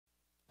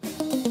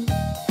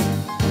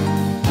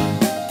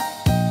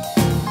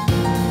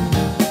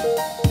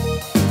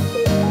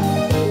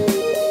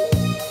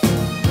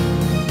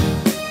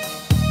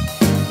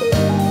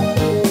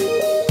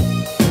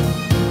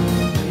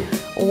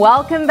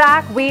Welcome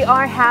back. We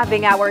are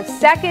having our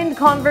second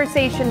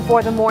conversation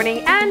for the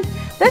morning, and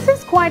this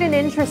is quite an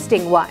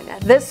interesting one.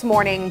 This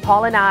morning,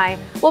 Paul and I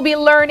will be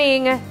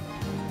learning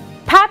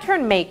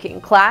pattern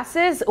making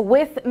classes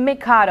with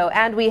Mikado,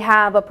 and we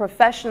have a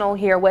professional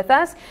here with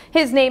us.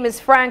 His name is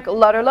Frank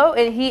Lutterlow,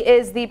 and he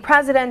is the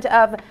president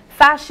of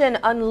Fashion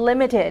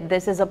Unlimited.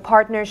 This is a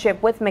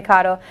partnership with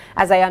Mikado,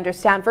 as I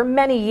understand, for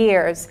many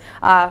years.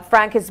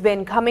 Frank has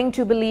been coming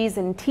to Belize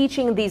and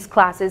teaching these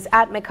classes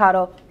at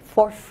Mikado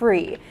for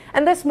free.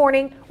 And this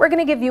morning, we're going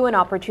to give you an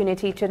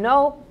opportunity to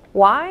know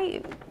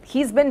why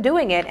he's been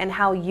doing it and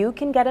how you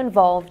can get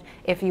involved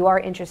if you are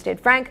interested.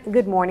 Frank,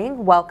 good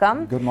morning.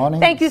 Welcome. Good morning.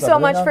 Thank you so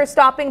much for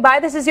stopping by.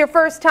 This is your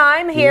first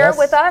time here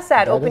with us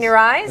at Open Your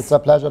Eyes. It's a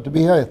pleasure to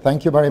be here.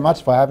 Thank you very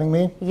much for having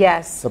me.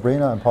 Yes.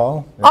 Sabrina and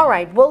Paul. Yeah. All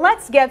right. Well,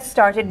 let's get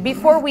started.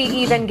 Before we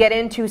even get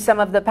into some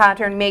of the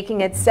pattern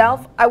making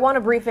itself, I want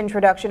a brief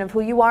introduction of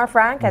who you are,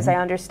 Frank. As I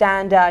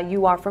understand,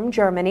 you are from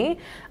Germany,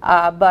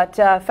 but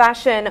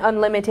Fashion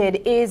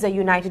Unlimited is a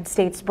United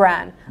States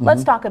brand.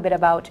 Let's talk a bit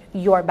about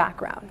your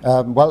background.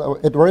 Well,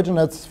 it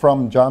originates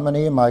from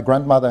Germany. My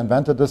grandmother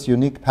invented this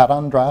unique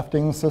pattern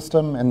drafting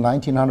system in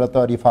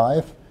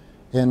 1935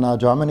 in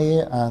Germany,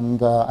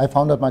 and I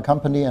founded my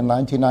company in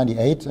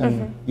 1998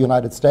 in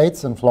United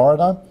States, in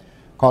Florida,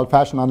 called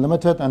Fashion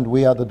Unlimited, and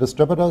we are the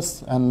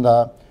distributors and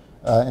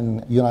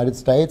in United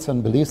States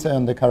and Belize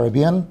and the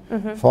Caribbean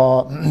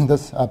for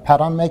this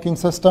pattern making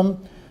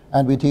system,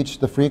 and we teach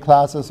the free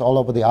classes all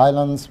over the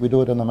islands. We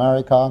do it in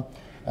America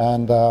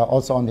and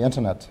also on the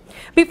internet.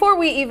 Before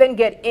we even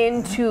get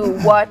into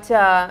what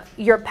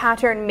your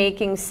pattern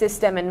making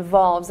system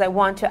involves, I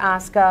want to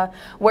ask,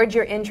 where'd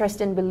your interest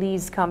in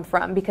Belize come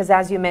from? Because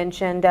as you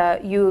mentioned,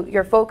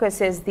 your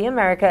focus is the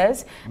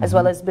Americas, as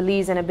well as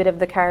Belize and a bit of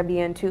the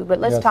Caribbean too,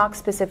 but let's talk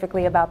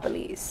specifically about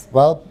Belize.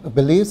 Well,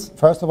 Belize,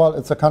 first of all,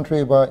 it's a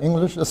country where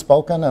English is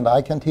spoken, and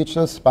I can teach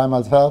this by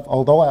myself,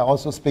 although I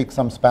also speak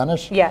some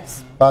Spanish.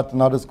 Yes. But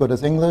not as good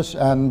as English,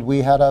 and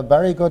we had a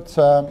very good,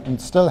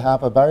 and still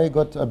have a very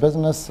good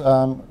business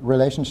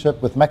relationship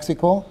with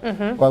Mexico,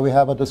 where we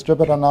have a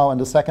distributor now in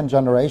the second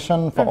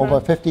generation for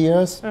over 50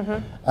 years,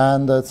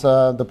 and it's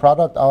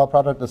our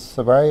product is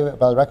very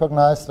well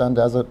recognized, and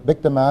there's a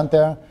big demand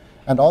there.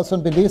 And also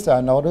in Belize,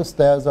 I noticed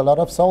there's a lot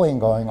of sewing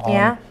going on.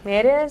 Yeah,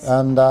 it is.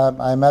 And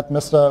I met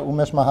Mr.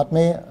 Umesh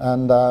Mahatme,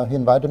 and he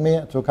invited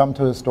me to come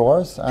to his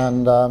stores,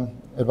 and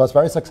it was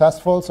very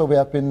successful, so we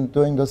have been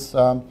doing this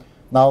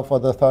now for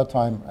the third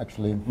time,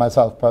 actually,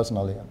 myself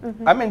personally.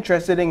 I'm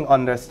interested in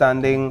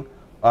understanding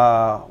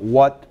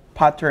what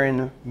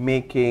pattern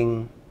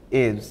making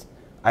is.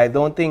 I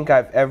don't think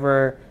I've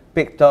ever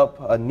picked up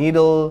a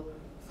needle,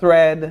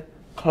 thread,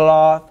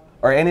 cloth,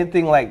 or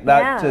anything like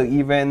that to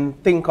even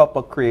think up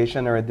a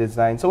creation or a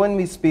design. So when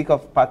we speak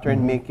of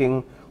pattern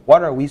making,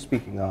 what are we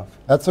speaking of?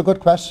 That's a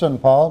good question,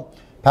 Paul.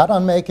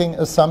 Pattern making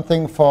is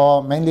something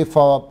mainly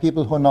for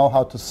people who know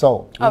how to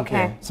sew.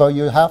 Okay. So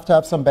you have to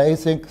have some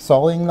basic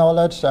sewing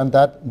knowledge, and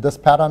this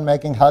pattern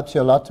making helps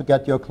you a lot to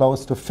get your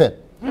clothes to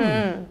fit.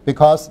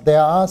 Because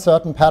there are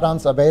certain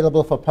patterns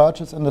available for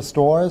purchase in the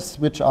stores,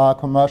 which are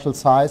commercial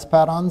size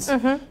patterns,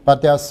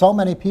 but there are so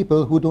many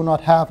people who do not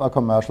have a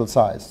commercial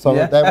size. So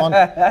they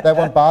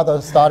won't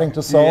bother starting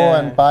to sew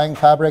and buying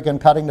fabric and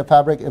cutting the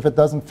fabric if it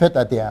doesn't fit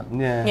at the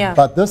end.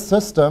 But this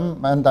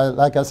system, and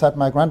like I said,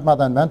 my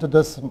grandmother invented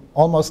this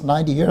almost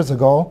 90 years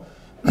ago.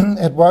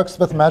 It works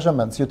with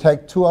measurements. You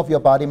take 2 of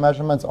your body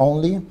measurements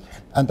only,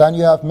 and then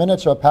you have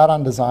miniature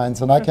pattern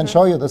designs. And I can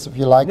show you this if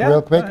you like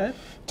real quick,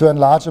 to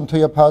enlarge them to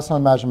your personal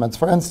measurements.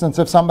 For instance,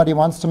 if somebody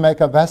wants to make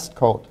a vest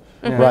coat,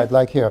 right,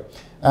 like here,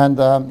 and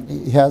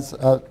he has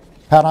a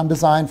pattern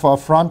design for a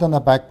front and a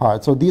back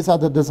part. So these are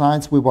the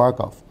designs we work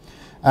off.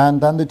 And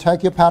then you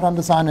take your pattern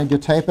design and you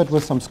tape it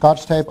with some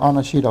Scotch tape on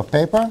a sheet of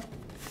paper.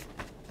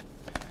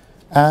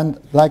 And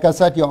like I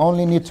said, you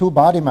only need 2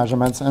 body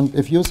measurements. And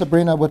if you,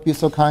 Sabrina, would be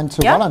so kind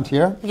to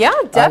volunteer,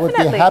 definitely. I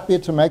would be happy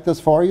to make this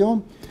for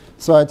you.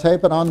 So I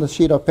tape it on the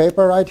sheet of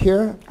paper right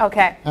here.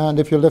 Okay. And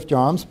if you lift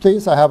your arms,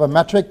 please. I have a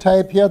metric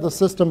tape here. The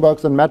system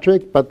works in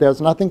metric, but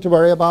there's nothing to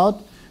worry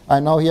about. I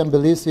know here in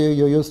Belize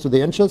you're used to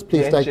the inches.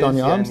 Please take down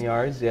your arms.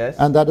 Yards, yes.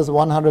 And that is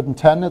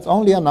 110. It's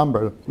only a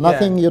number.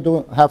 Nothing you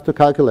do have to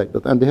calculate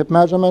with. And the hip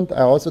measurement,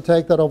 I also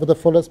take that over the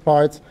fullest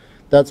parts.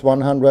 That's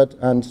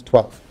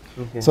 112.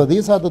 So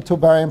these are the 2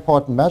 very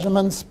important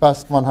measurements,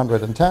 bust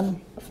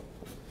 110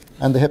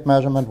 and the hip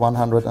measurement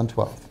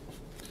 112.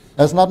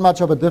 There's not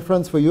much of a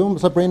difference for you,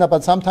 Sabrina,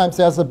 but sometimes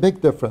there's a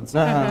big difference.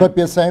 Could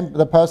be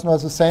the person who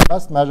has the same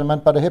bust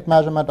measurement, but a hip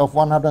measurement of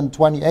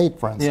 128,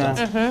 for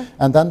instance.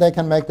 And then they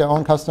can make their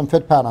own custom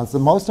fit patterns. The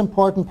most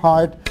important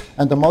part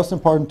and the most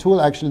important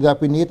tool actually that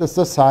we need is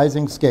the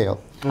sizing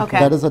scale.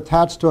 That is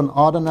attached to an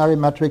ordinary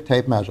metric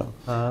tape measure.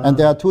 And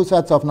there are 2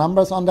 sets of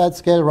numbers on that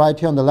scale. Right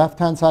here on the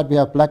left-hand side, we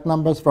have black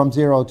numbers from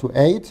 0 to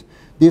 8.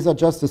 These are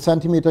just the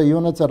centimeter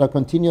units that are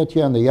continued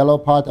here in the yellow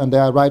part, and they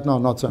are right now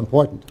not so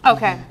important.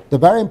 Okay. The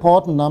very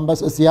important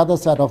numbers is the other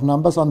set of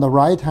numbers on the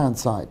right-hand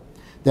side.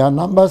 There are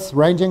numbers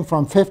ranging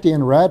from 50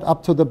 in red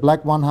up to the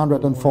black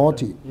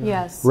 140.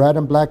 Yes. Red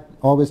and black,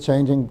 always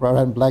changing, red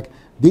and black.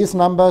 These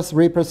numbers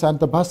represent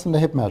the bust and the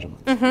hip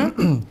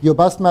measurement. Your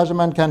bust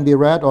measurement can be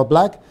red or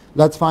black.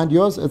 Let's find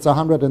yours. It's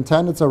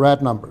 110. It's a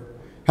red number.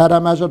 Had I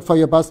measured for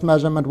your bust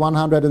measurement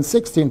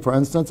 116, for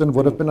instance, it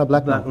would have been a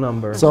black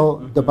number.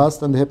 So the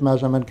bust and the hip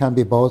measurement can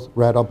be both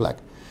red or black.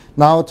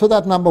 Now, to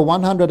that number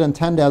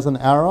 110, there's an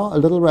arrow, a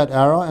little red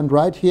arrow, and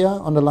right here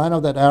on the line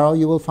of that arrow,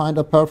 you will find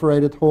a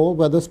perforated hole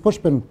where this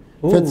pushpin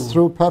fits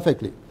through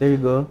perfectly. There you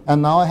go.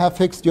 And now I have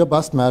fixed your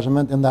bust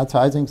measurement in that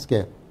sizing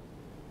scale.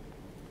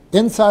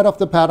 Inside of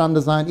the pattern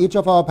design, each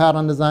of our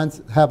pattern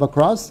designs have a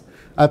cross.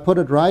 I put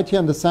it right here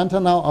in the center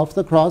now of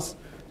the cross.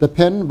 The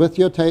pin with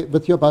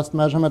your bust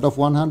measurement of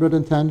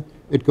 110,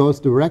 it goes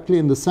directly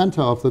in the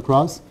center of the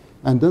cross.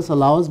 And this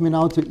allows me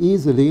now to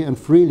easily and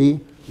freely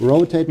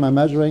rotate my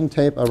measuring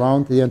tape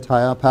around the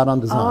entire pattern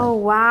design. Oh,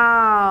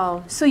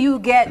 wow. So you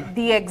get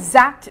the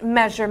exact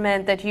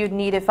measurement that you'd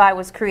need if I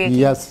was creating.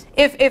 Yes.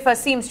 If a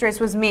seamstress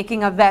was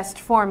making a vest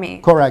for me.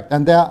 Correct.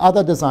 And there are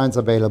other designs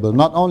available.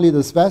 Not only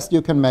this vest,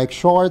 you can make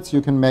shorts,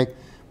 you can make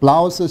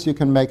blouses, you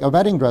can make a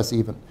wedding dress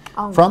even.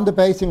 Oh, From the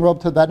basing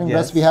robe to the wedding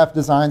dress, we have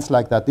designs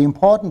like that. The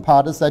important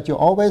part is that you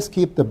always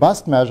keep the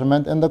bust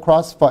measurement in the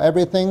cross for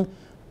everything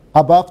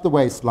above the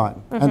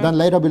waistline. And then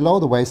later below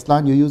the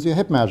waistline, you use your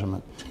hip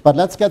measurement. But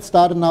let's get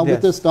started now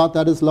with this dot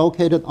that is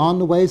located on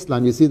the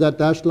waistline. You see that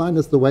dashed line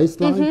is the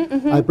waistline?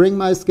 I bring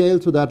my scale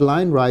to that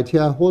line right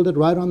here, hold it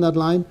right on that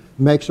line,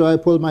 make sure I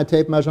pull my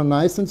tape measure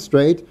nice and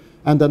straight,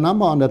 and the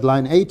number on that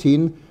line,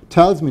 18,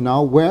 tells me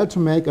now where to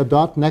make a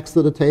dot next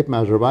to the tape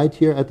measure, right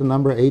here at the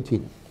number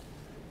 18.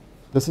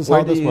 This is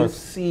how this works. Where do you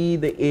see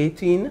the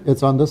 18?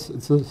 It's on this,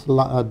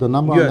 the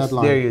number on that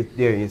line.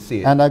 There you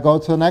see it. And I go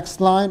to the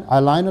next line, I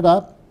line it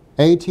up,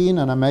 18,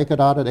 and I make a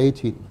dot at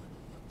 18.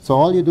 So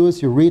all you do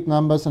is you read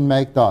numbers and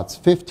make dots.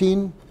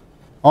 15,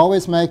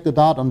 always make the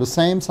dot on the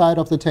same side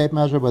of the tape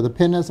measure where the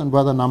pin is and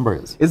where the number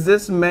is. Is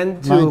this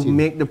meant to 19.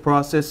 make the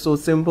process so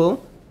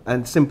simple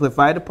and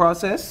simplify the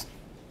process?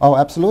 Oh,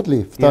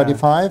 absolutely.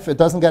 35, it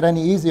doesn't get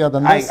any easier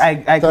than this.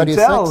 I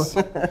 36.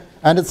 Could tell.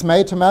 And it's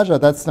made to measure,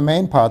 that's the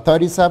main part.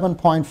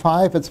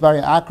 37.5, it's very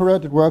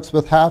accurate. It works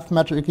with half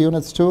metric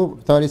units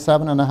too,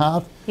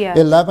 37.5. Yes.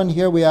 11,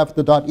 here we have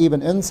the dot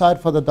even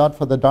inside for the dot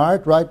for the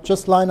dart, right?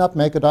 Just line up,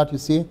 make a dot, you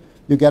see,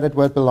 you get it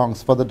where it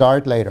belongs for the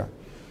dart later.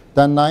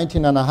 Then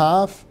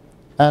 19.5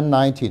 and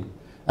 19.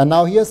 And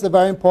now here's the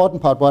very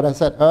important part, what I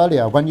said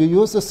earlier. When you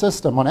use a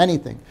system on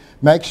anything,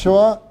 make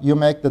sure you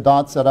make the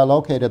dots that are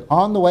located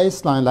on the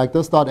waistline, like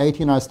this dot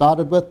 18 I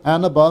started with,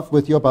 and above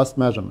with your bust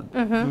measurement.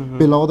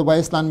 Below the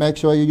waistline, make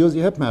sure you use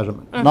your hip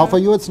measurement. Now for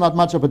you, it's not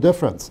much of a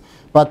difference.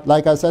 But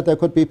like I said, there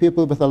could be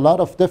people with a lot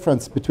of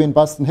difference between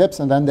bust and hips,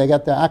 and then they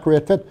get their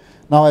accurate fit.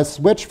 Now I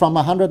switch from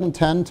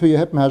 110 to your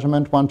hip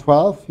measurement,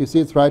 112. You see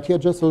it's right here,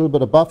 just a little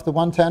bit above the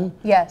 110.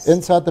 Yes.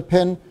 Insert the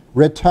pin,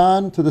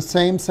 return to the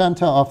same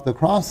center of the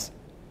cross,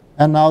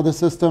 and now the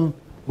system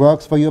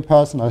works for your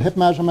personal hip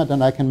measurement,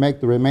 and I can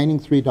make the remaining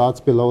 3 dots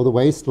below the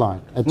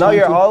waistline. Now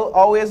you're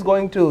always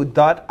going to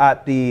dot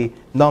at the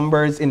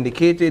numbers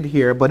indicated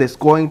here, but it's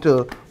going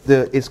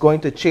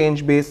to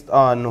change based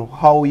on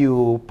how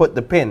you put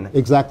the pin.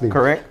 Exactly.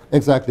 Correct?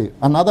 Exactly.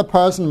 Another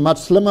person, much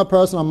slimmer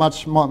person,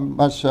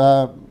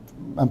 or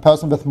a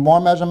person with more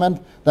measurement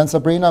than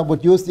Sabrina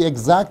would use the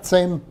exact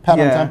same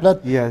pattern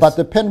template, but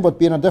the pin would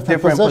be in a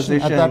different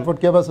position, and that would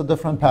give us a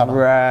different pattern.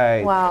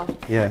 Right. Wow.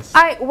 Yes.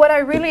 What I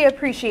really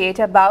appreciate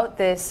about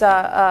this,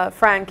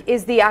 Frank,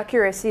 is the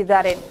accuracy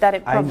that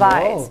it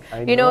provides.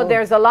 I you know,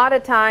 there's a lot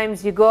of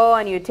times you go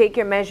and you take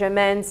your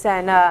measurements,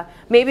 and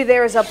maybe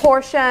there is a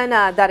portion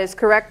that is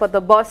correct, but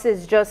the bust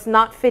is just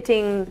not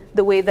fitting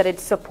the way that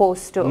it's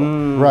supposed to.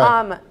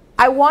 Right.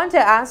 I want to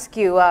ask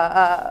you,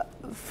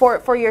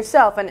 for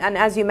yourself, and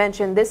as you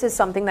mentioned, this is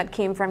something that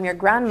came from your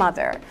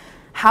grandmother.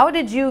 How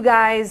did you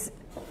guys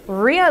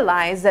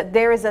realize that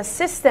there is a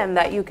system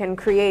that you can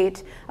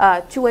create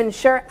to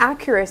ensure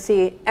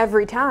accuracy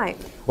every time?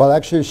 Well,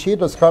 actually, she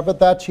discovered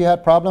that she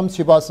had problems.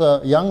 She was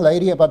a young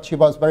lady, but she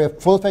was a very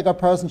full-figure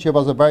person. She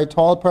was a very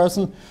tall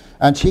person,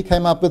 and she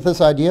came up with this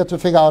idea to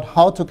figure out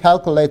how to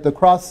calculate the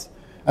cross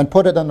and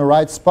put it in the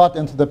right spot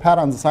into the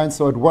pattern design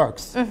so it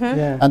works.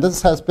 And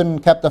this has been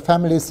kept a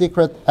family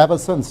secret ever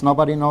since.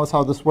 Nobody knows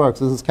how this works.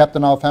 This is kept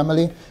in our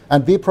family,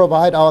 and we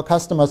provide our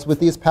customers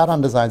with these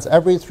pattern designs.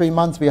 Every 3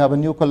 months we have a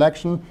new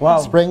collection,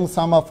 spring,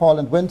 summer, fall,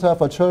 and winter,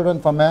 for children,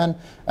 for men,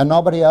 and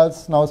nobody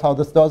else knows how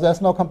this does. There's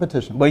no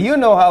competition. But you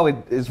know how it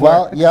is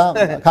Well,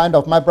 yeah, kind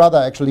of. My brother,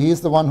 actually, he's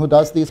the one who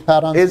does these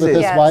patterns with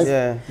his wife.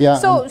 Yeah.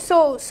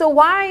 So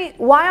why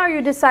are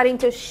you deciding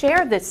to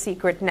share this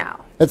secret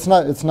now? It's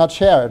not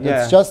shared.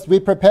 It's just we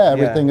prepare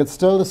everything. It's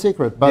still the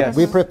secret, but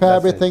we prepare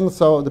everything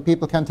so the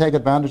people can take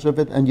advantage of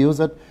it and use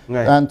it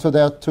and to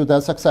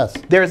their success.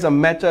 There's a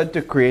method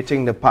to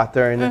creating the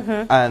pattern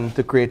and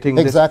to creating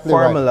this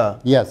formula.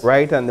 Right. Yes.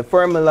 Right? And the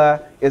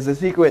formula is the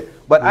secret.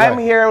 But I'm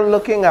here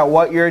looking at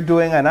what you're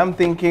doing, and I'm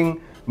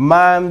thinking,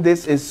 ma'am,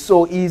 this is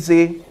so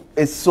easy.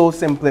 It's so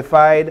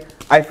simplified.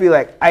 I feel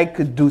like I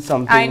could do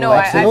something. I know,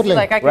 like I feel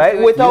like I could right? do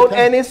it. Without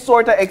any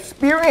sort of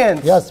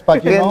experience. Yes,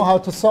 but you know how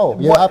to sew.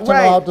 You have to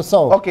know how to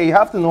sew. Okay, you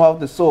have to know how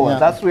to sew.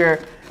 Yeah.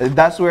 And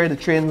that's where the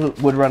train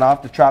would run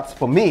off the tracks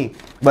for me.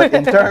 But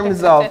in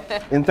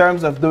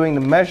terms of doing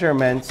the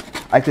measurements,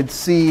 I could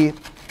see.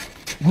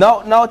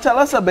 Now tell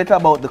us a bit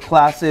about the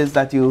classes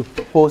that you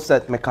host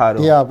at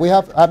Mikado.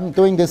 Yeah, I'm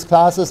doing these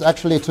classes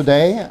actually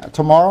today,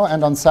 tomorrow,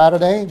 and on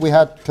Saturday. We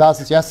had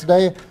classes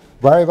yesterday,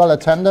 very well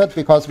attended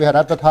because we had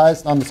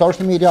advertised on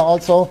social media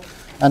also.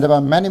 And there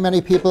were many,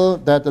 many people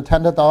that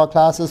attended our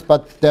classes,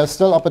 but there's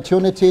still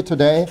opportunity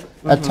today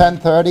at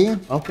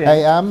 10:30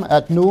 a.m.,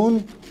 at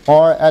noon,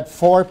 or at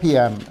 4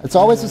 p.m. It's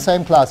always the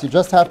same class. You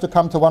just have to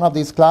come to one of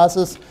these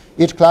classes.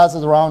 Each class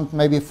is around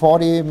maybe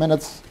 40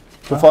 minutes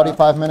to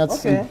 45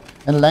 minutes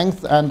in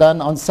length. And then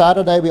on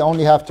Saturday, we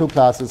only have two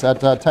classes at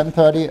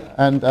 10:30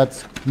 and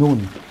at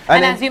noon.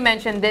 And as you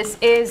mentioned, this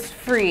is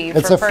free.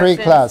 It's a free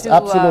class,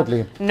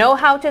 absolutely. Know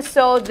how to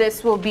sew.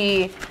 This will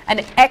be an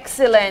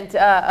excellent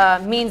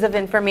means of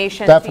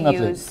information Definitely.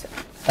 to use.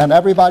 And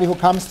everybody who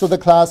comes to the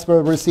class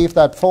will receive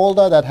that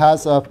folder that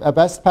has a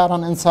vest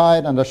pattern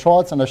inside and a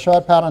shorts and a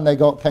shirt pattern. They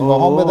can go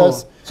home with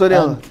this. So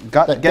they'll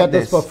get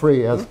this for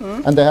free, yes.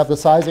 And they have the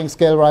sizing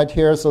scale right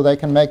here, so they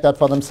can make that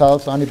for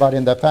themselves or anybody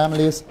in their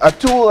families. A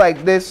tool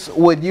like this,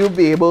 would you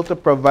be able to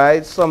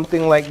provide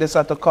something like this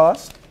at a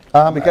cost?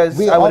 Because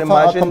I would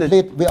imagine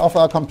we offer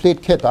a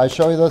complete kit. I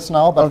show you this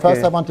now, but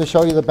first I want to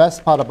show you the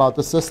best part about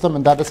the system,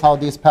 and that is how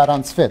these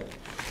patterns fit.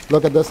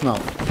 Look at this now.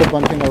 Put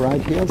one finger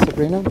right here,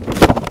 Sabrina.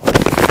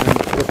 And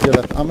lift your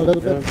left arm a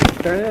little bit.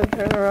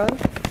 Turn around.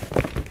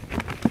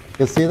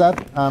 You see that?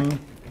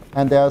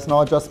 And there's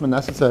no adjustment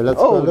necessary. Let's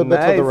go a little bit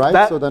to the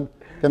right, so then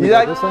can we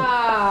go this way?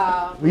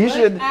 Wow, You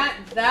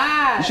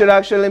should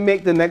actually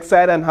make the next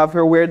side and have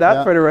her wear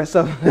that for the rest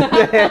of the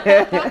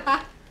day.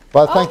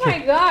 Well, thank you. Oh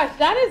my gosh,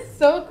 that is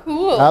so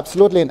cool.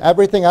 Absolutely, and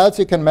everything else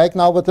you can make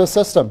now with this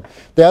system.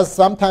 There's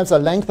sometimes a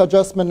length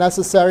adjustment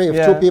necessary.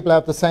 If two people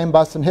have the same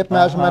bust and hip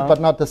measurement but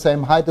not the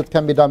same height, it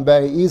can be done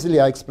very easily.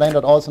 I explained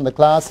it also in the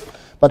class.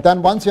 But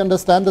then once you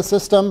understand the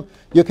system,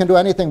 you can do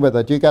anything with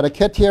it. You get a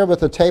kit here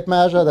with a tape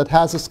measure that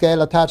has a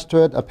scale attached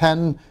to it, a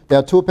pen, there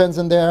are 2 pins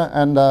in there,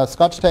 and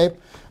Scotch tape,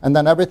 and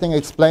then everything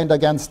explained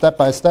again step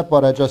by step,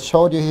 what I just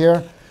showed you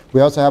here. We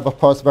also have, of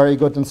course, very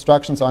good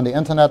instructions on the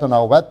internet on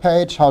our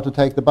webpage, how to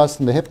take the bust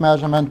and the hip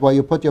measurement, where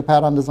you put your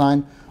pattern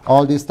design,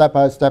 all these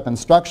step-by-step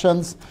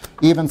instructions.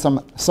 Even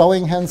some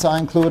sewing hints are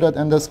included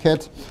in this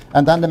kit.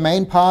 And then the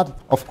main part,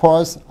 of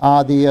course,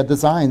 are the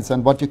designs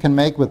and what you can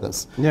make with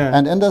this.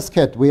 And in this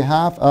kit, we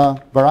have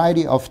a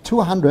variety of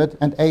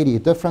 280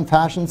 different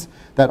fashions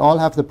that all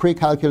have the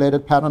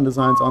pre-calculated pattern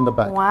designs on the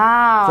back.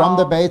 Wow. From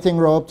the bathing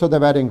robe to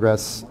the wedding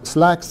dress,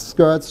 slacks,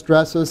 skirts,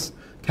 dresses,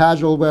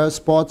 casual wear,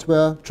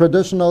 sportswear,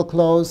 traditional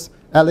clothes,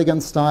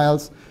 elegant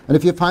styles. And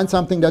if you find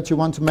something that you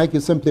want to make, you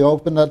simply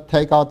open it,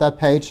 take out that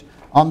page.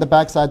 On the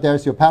back side,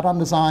 there's your pattern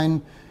design.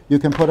 You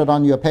can put it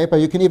on your paper.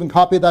 You can even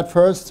copy that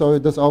first, so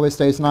this always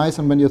stays nice.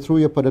 And when you're through,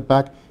 you put it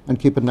back and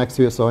keep it next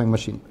to your sewing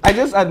machine. I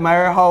just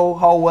admire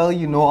how well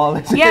you know all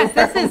this. Yes,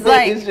 this is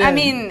like, I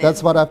mean...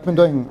 That's what I've been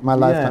doing my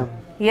lifetime.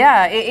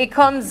 Yeah, it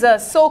comes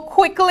so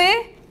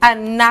quickly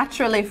and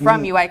naturally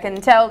from you. I can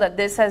tell that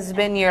this has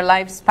been your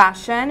life's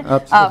passion.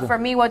 For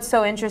me, what's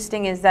so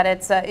interesting is that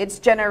it's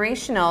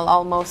generational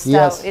almost.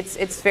 Yes.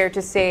 It's fair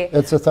to say.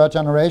 It's the 3rd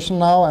generation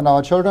now, and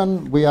our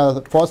children, we are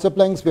 4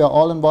 siblings. We are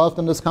all involved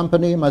in this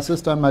company, my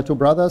sister and my 2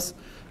 brothers.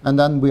 And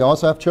then we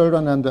also have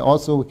children, and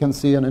also we can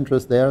see an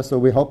interest there. So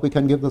we hope we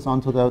can give this on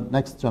to the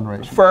next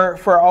generation.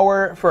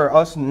 For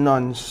us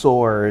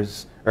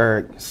non-sewers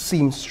or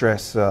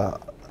seamstress,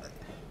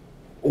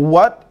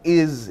 what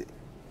is,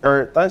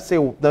 or let's say,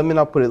 let me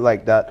not put it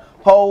like that,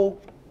 how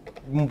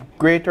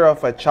greater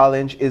of a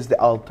challenge is the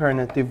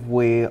alternative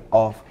way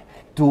of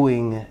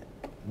doing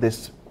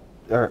this,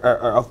 or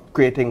of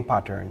creating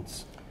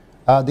patterns?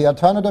 The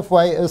alternative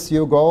way is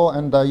you go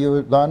and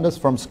you learn this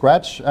from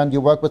scratch, and you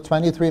work with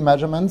 23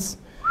 measurements.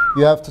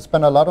 You have to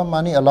spend a lot of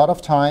money, a lot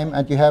of time,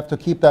 and you have to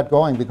keep that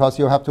going because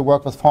you have to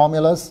work with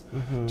formulas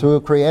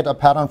to create a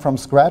pattern from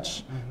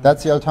scratch.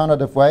 That's the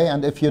alternative way,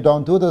 and if you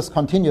don't do this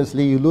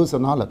continuously, you lose the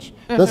knowledge.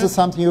 This is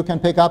something you can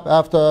pick up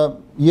after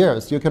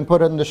years. You can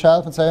put it on the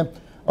shelf and say,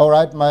 all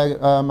right,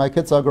 my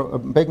kids are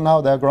big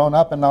now, they're grown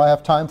up, and now I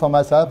have time for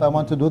myself, I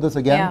want to do this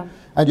again.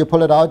 And you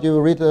pull it out, you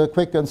read a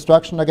quick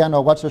instruction again,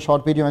 or watch a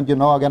short video, and you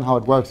know again how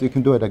it works. You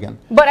can do it again.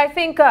 But I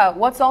think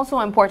what's also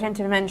important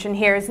to mention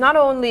here is not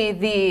only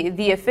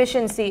the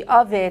efficiency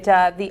of it,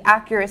 the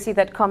accuracy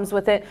that comes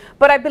with it,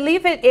 but I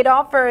believe it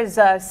offers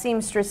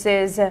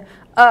seamstresses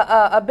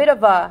a bit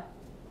of a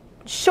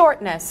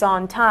shortness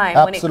on time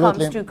when it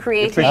comes to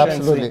creating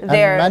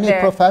their... And many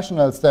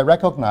professionals, they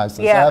recognize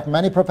this. I have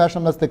many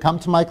professionals, they come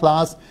to my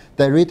class,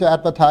 they read the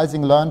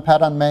advertising, learn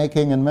pattern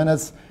making in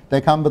minutes. They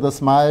come with a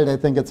smile. They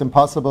think it's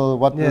impossible.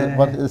 What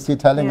is he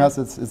telling us?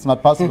 It's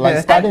not possible. I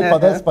studied for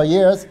this for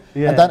years,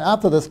 and then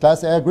after this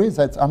class, they agree.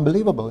 It's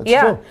unbelievable. It's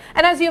true.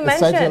 And as you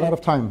mentioned, it saves you a lot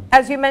of time.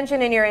 As you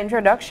mentioned in your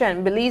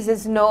introduction, Belize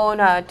is known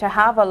to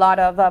have a lot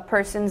of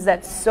persons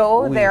that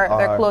sew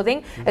their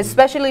clothing,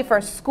 especially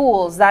for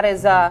schools. That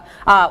is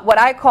what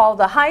I call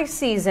the high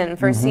season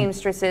for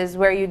seamstresses,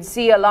 where you'd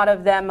see a lot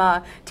of them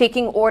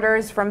taking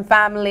orders from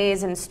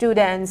families and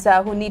students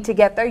who need to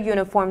get their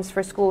uniforms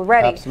for school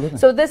ready. Absolutely.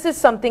 So this is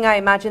something I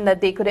imagine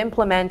that they could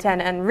implement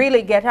and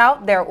really get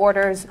out their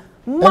orders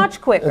much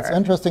quicker. It's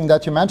interesting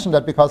that you mentioned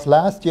that, because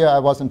last year I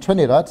was in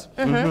Trinidad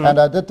and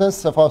I did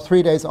this for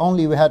 3 days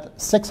only. We had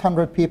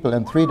 600 people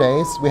in 3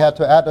 days. We had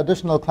to add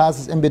additional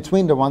classes in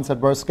between the ones that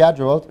were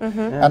scheduled.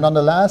 And on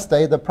the last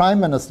day, the Prime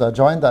Minister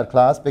joined that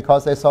class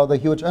because they saw the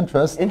huge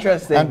interest.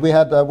 Interesting. And we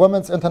had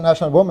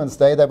International Women's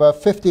Day. There were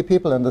 50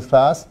 people in this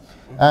class.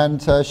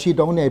 And she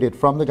donated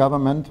from the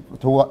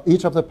government to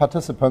each of the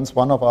participants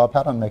one of our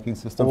pattern making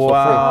systems for free.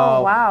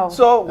 Oh, wow.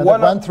 So and it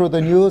went through the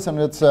news, and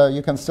it's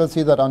you can still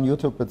see that on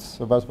YouTube.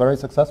 It was very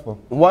successful.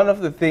 One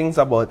of the things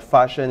about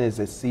fashion is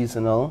it's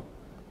seasonal,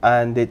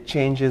 and it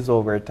changes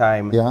over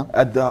time. Yeah.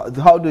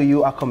 How do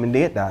you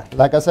accommodate that?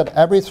 Like I said,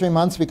 every 3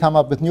 months we come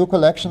up with new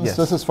collections. Yes.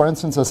 This is, for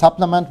instance, a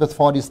supplement with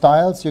 40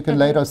 styles. You can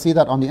later see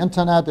that on the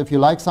internet. If you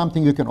like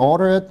something, you can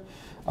order it.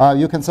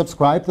 You can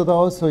subscribe to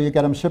those, so you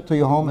get them shipped to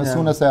your home as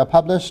soon as they are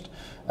published.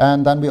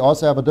 And then we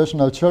also have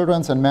additional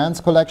children's and men's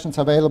collections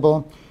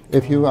available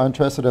if you are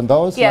interested in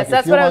those. Yes, like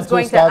that's if you what I want was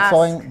going to start ask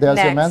sewing,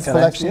 there's your men's Can I see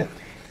collection. it?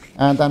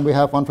 And then we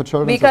have one for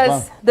children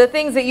Because as well. the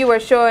things that you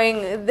were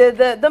showing,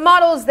 the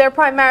models, they're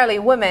primarily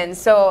women.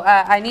 So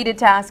I needed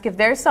to ask if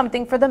there's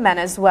something for the men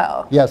as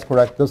well. Yes,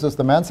 correct. This is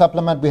the men's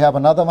supplement. We have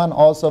another one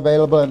also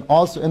available, and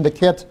also in the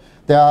kit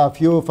there are a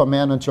few for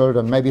men and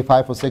children, maybe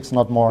 5 or 6,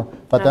 not more.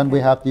 But then we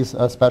have these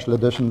special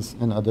editions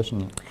in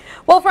addition.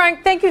 Well,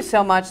 Frank, thank you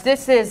so much.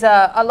 This is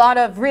a lot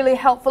of really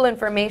helpful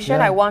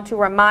information. I want to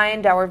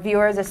remind our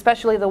viewers,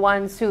 especially the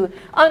ones who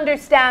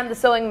understand the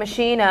sewing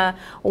machine,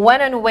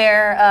 when and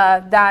where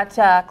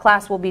that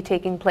class will be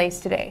taking place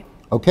today.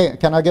 Okay,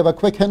 can I give a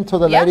quick hint to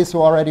the ladies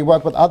who already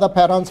work with other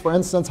patterns? For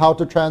instance, how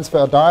to transfer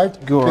a dart,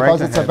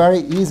 because it's a very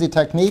easy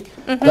technique.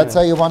 Let's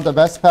say you want the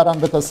vest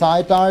pattern with a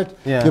side dart.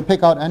 You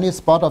pick out any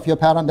spot of your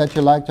pattern that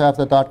you like to have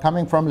the dart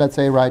coming from, let's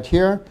say right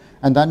here,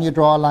 and then you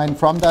draw a line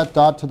from that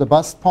dart to the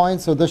bust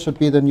point, so this should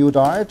be the new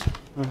dart.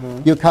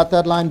 You cut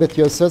that line with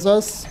your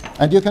scissors,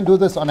 and you can do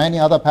this on any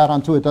other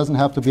pattern too. It doesn't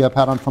have to be a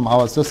pattern from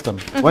our system.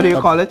 What do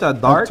you call it, a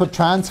dart? To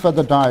transfer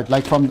the dart,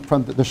 like from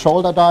the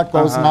shoulder dart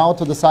goes now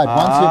to the side.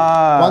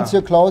 Once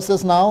you close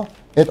this now,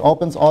 it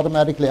opens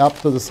automatically up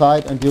to the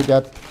side, and you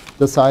get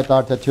the side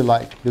dart that you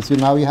like. You see,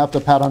 now you have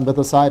the pattern with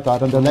the side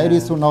dart, and the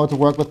ladies who know to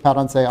work with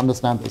patterns, they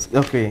understand this.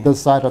 Okay. The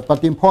side dart. But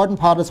the important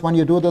part is when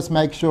you do this,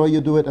 make sure you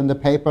do it in the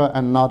paper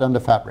and not in the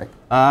fabric.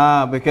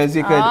 Because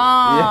you could,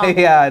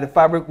 the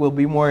fabric will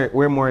be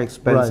more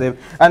expensive.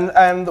 Right.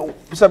 And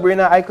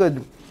Sabrina, I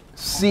could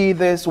see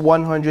this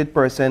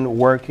 100%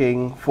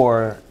 working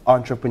for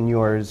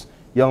entrepreneurs,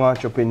 young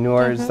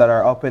entrepreneurs that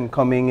are up and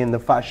coming in the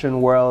fashion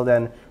world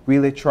and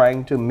really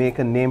trying to make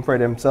a name for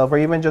themselves, or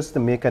even just to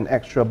make an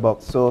extra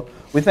buck. So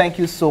we thank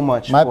you so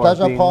much. My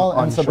pleasure, Paul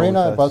and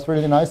Sabrina. It was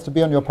really nice to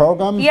be on your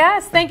program.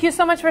 Yes, thank you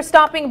so much for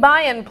stopping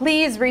by, and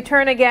please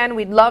return again.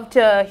 We'd love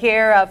to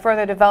hear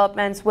further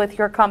developments with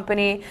your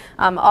company.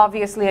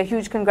 Obviously, a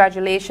huge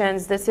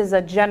congratulations. This is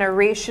a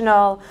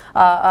generational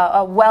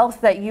wealth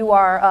that you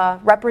are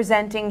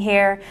representing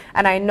here,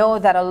 and I know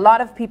that a lot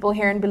of people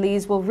here in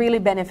Belize will really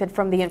benefit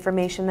from the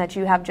information that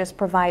you have just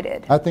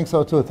provided. I think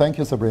so too. Thank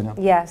you, Sabrina.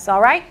 Yes,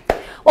 all right.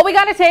 Well, we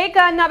got to take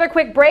another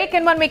quick break,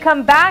 and when we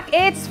come back,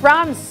 it's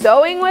from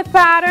Sewing with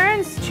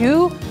Patterns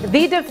to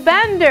the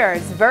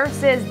Defenders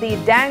versus the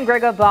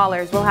Dangriga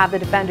Ballers. We'll have the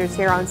Defenders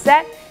here on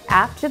set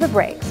after the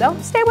break, so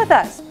stay with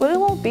us. We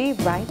will be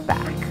right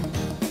back.